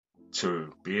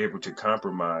to be able to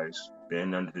compromise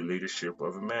being under the leadership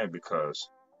of a man because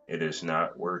it is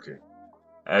not working.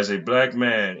 As a black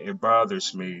man, it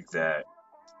bothers me that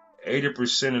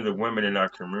 80% of the women in our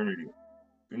community,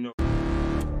 you know,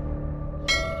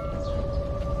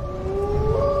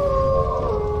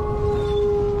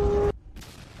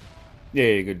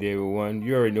 yeah, good day, everyone.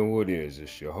 You already know who it is.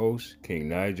 It's your host, King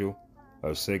Nigel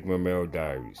of Sigma Male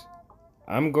Diaries.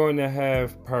 I'm going to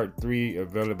have part 3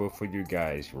 available for you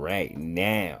guys right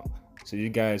now so you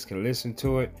guys can listen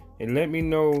to it and let me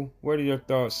know what are your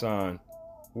thoughts on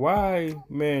why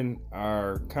men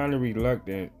are kind of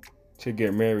reluctant to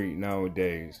get married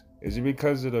nowadays. Is it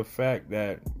because of the fact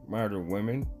that modern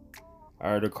women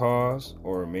are the cause,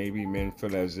 or maybe men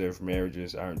feel as if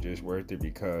marriages aren't just worth it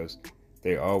because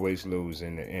they always lose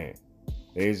in the end?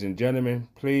 Ladies and gentlemen,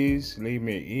 please leave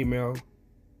me an email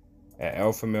at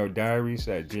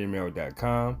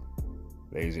alphamalediaries@gmail.com.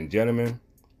 Ladies and gentlemen,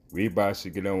 we about to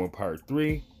get on with part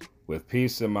 3 with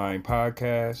Peace of Mind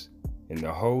Podcast, and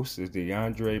the host is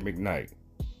DeAndre McKnight.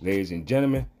 Ladies and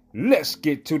gentlemen, let's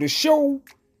get to the show.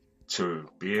 To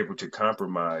be able to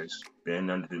compromise being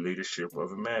under the leadership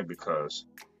of a man because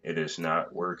it is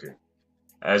not working.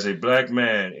 As a black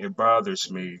man, it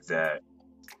bothers me that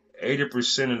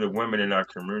 80% of the women in our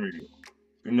community,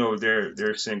 you know,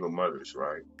 they're single mothers,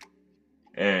 right?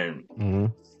 And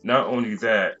not only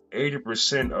that,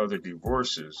 80% of the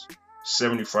divorces,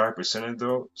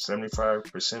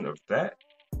 75% of that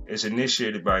is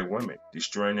initiated by women,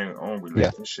 destroying their own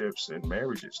relationships and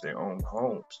marriages, their own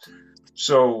homes.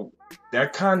 So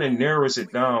that kind of narrows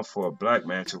it down for a black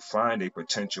man to find a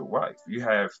potential wife. You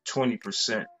have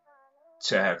 20%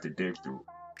 to have to dig through.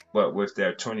 But with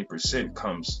that 20%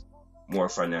 comes more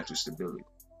financial stability.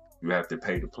 You have to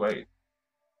pay to play.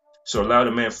 So a lot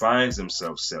of men find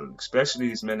themselves selling, especially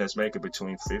these men that's making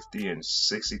between $50,000 and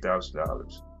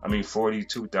 $60,000. I mean,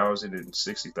 $42,000 and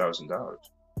 $60,000.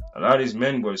 A lot of these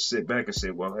men will sit back and say,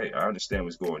 well, hey, I understand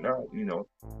what's going on. You know,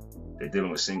 they're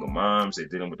dealing with single moms. They're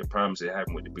dealing with the problems they're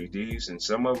having with the BDs. And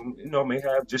some of them, you know, may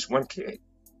have just one kid.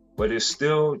 But it's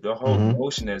still the whole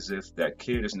notion as if that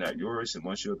kid is not yours. And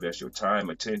once you invest your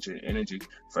time, attention, energy,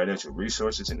 financial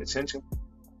resources, and attention,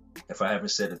 if I haven't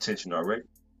said attention already,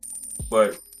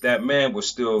 but that man will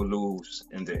still lose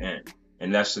in the end.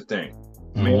 And that's the thing.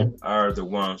 Men are the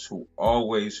ones who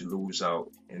always lose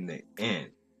out in the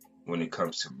end when it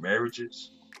comes to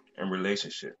marriages and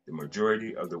relationships. The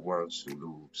majority of the ones who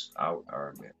lose out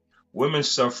are men. Women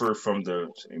suffer from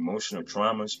the emotional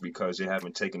traumas because they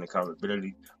haven't taken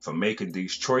accountability for making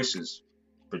these choices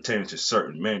pertaining to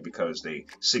certain men because they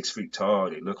 6 feet tall,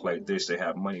 they look like this, they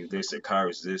have money this, their car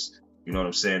is this. You know what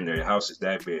I'm saying? Their house is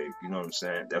that big. You know what I'm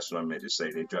saying? That's what I meant to say.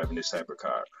 They're driving this type of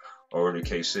car, or whatever the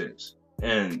case is.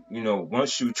 And, you know,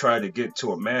 once you try to get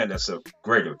to a man that's of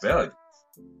greater value,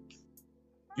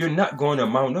 you're not going to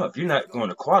mount up. You're not going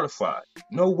to qualify.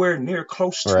 Nowhere near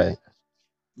close to it.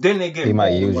 Then they get he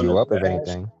might mad, use you up if bash,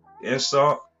 anything.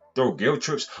 insult, throw guilt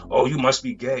trips. Oh, you must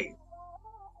be gay.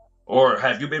 Or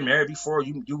have you been married before?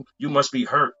 You must be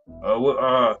hurt.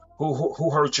 Who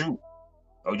hurt you?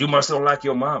 Oh, you must don't like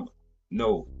your mama.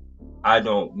 No, I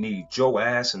don't need your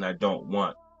ass and I don't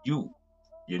want you.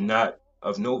 You're not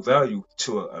of no value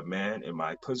to a man in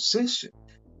my position.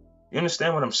 You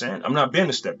understand what I'm saying? I'm not being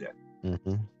a stepdad.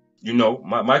 You know,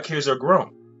 my kids are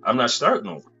grown. I'm not starting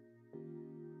over.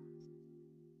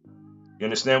 You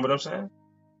understand what I'm saying?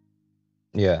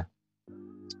 Yeah.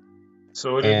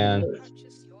 So it And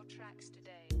is.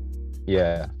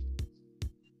 yeah,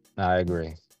 I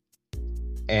agree.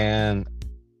 And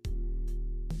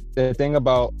the thing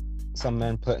about some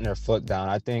men putting their foot down,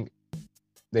 I think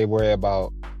they worry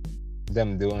about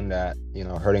them doing that, you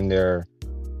know, hurting their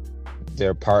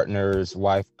partner's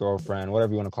wife, girlfriend,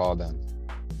 whatever you want to call them,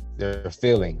 their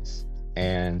feelings,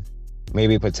 and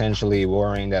maybe potentially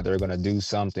worrying that they're going to do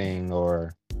something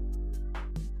or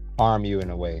harm you in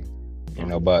a way, you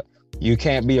know. But you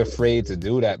can't be afraid to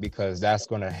do that because that's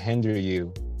going to hinder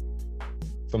you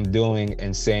from doing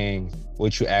and saying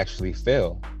what you actually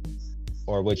feel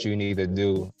or what you need to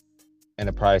do in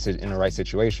the right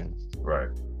situation. Right.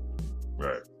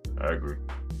 I agree.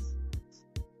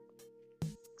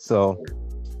 So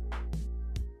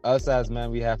us as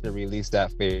men, we have to release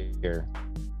that fear.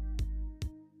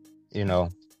 You know,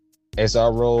 it's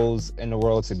our roles in the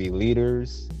world to be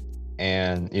leaders,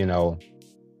 and you know,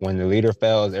 when the leader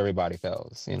fails, everybody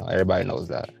fails. You know, everybody knows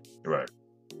that. Right.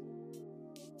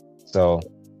 So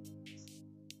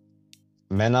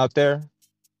men out there,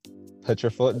 put your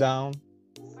foot down,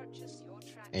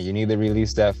 and you need to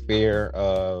release that fear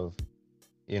of,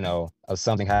 you know, of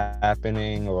something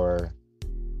happening or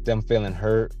them feeling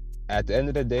hurt at the end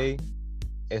of the day,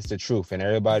 it's the truth, and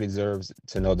everybody deserves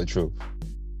to know the truth,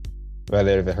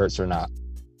 whether if it hurts or not.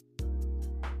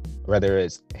 Whether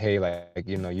it's, hey, like,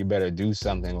 you know, you better do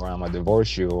something or I'm gonna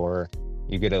divorce you, or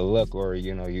you get a look, or,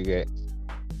 you know, you get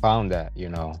found at, you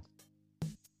know.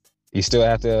 You still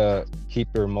have to keep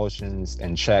your emotions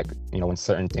in check, you know, when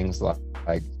certain things like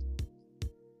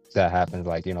that happens.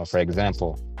 Like, you know, for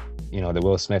example, you know, the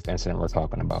Will Smith incident we're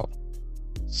talking about.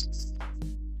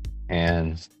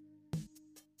 And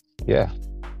yeah.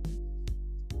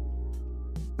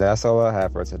 That's all I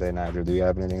have for today, Nigel. Do you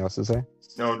have anything else to say?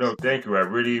 No, thank you. I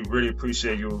really, really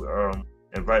appreciate you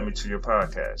inviting me to your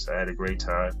podcast. I had a great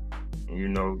time. And, you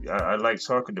know, I like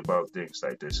talking about things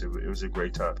like this. It was a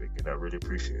great topic, and I really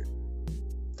appreciate it.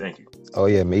 Thank you. Oh,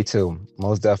 yeah, me too.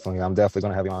 Most definitely. I'm definitely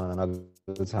going to have you on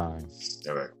another time.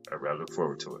 All right. I look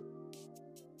forward to it.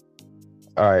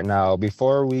 All right. Now,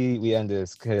 before we end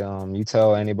this, can you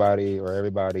tell anybody or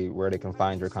everybody where they can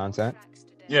find your content?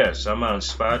 Yes, I'm on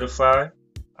Spotify.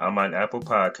 I'm on Apple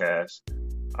Podcasts.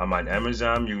 I'm on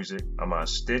Amazon Music. I'm on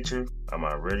Stitcher. I'm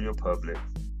on Radio Public.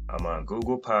 I'm on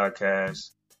Google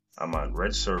Podcasts. I'm on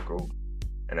Red Circle.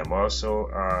 And I'm also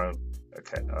on,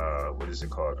 what is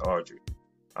it called? Audrey.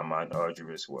 I'm on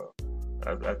Audrey as well.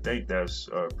 I think that's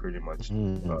pretty much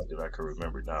that I can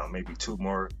remember now. Maybe two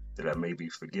more that I may be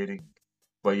forgetting.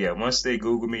 But yeah, once they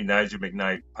Google me, Nigel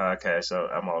McKnight Podcast,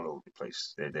 I'm all over the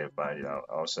place. They'll find it out.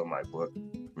 Also, my book,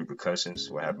 Repercussions,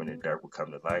 What Happened in the Dark Will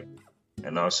Come to Light.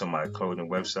 And also my clothing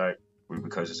website,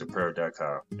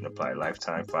 repercussionsapparel.com, and apply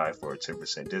lifetime 5 for a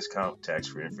 10% discount,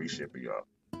 tax-free and free shipping, y'all.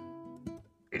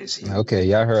 It is here. Okay,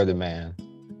 y'all heard the man.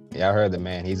 Y'all heard the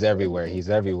man. He's everywhere. He's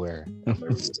everywhere.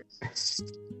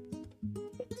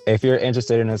 If you're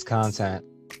interested in this content,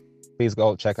 please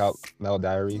go check out Mel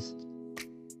Diaries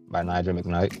by Nigel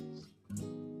McKnight.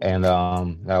 And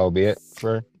that will be it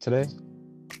for today.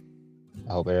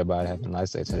 I hope everybody has a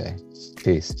nice day today.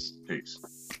 Peace. Peace.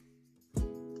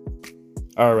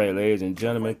 All right, ladies and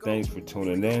gentlemen, thanks for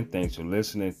tuning in. Thanks for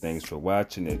listening. Thanks for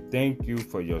watching. And thank you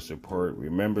for your support.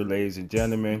 Remember, ladies and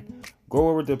gentlemen, go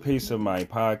over to Peace of Mind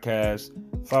Podcast.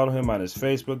 Follow him on his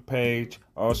Facebook page.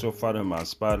 Also follow him on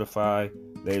Spotify.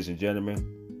 Ladies and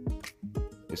gentlemen,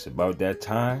 it's about that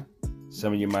time.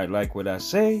 Some of you might like what I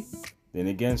say. Then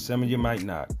again, some of you might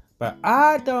not. But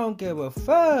I don't give a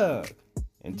fuck.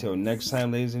 Until next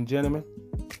time, ladies and gentlemen,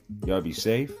 y'all be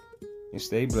safe and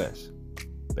stay blessed.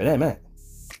 But hey, man.